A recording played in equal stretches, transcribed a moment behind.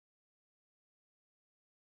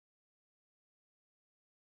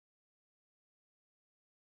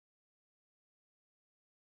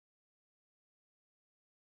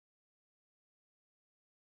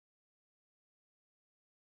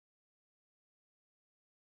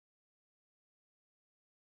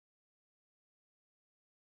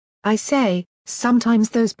I say, sometimes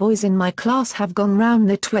those boys in my class have gone round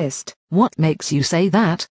the twist. What makes you say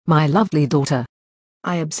that, my lovely daughter?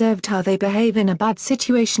 I observed how they behave in a bad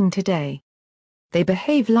situation today. They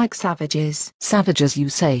behave like savages. Savages, you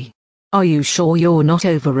say? Are you sure you're not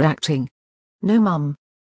overreacting? No, Mum.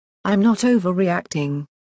 I'm not overreacting.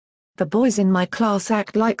 The boys in my class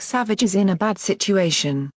act like savages in a bad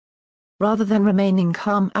situation. Rather than remaining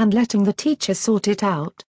calm and letting the teacher sort it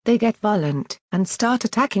out, they get violent and start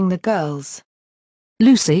attacking the girls.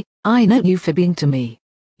 Lucy, I know you fibbing to me.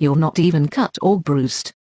 You're not even cut or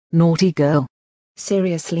bruised. Naughty girl.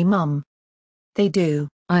 Seriously, Mum. They do.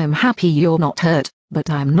 I am happy you're not hurt, but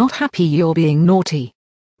I'm not happy you're being naughty.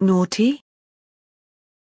 Naughty?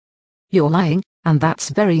 You're lying, and that's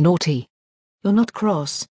very naughty. You're not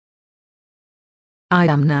cross. I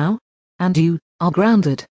am now. And you are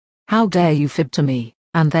grounded. How dare you fib to me,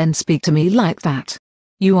 and then speak to me like that?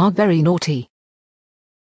 You are very naughty.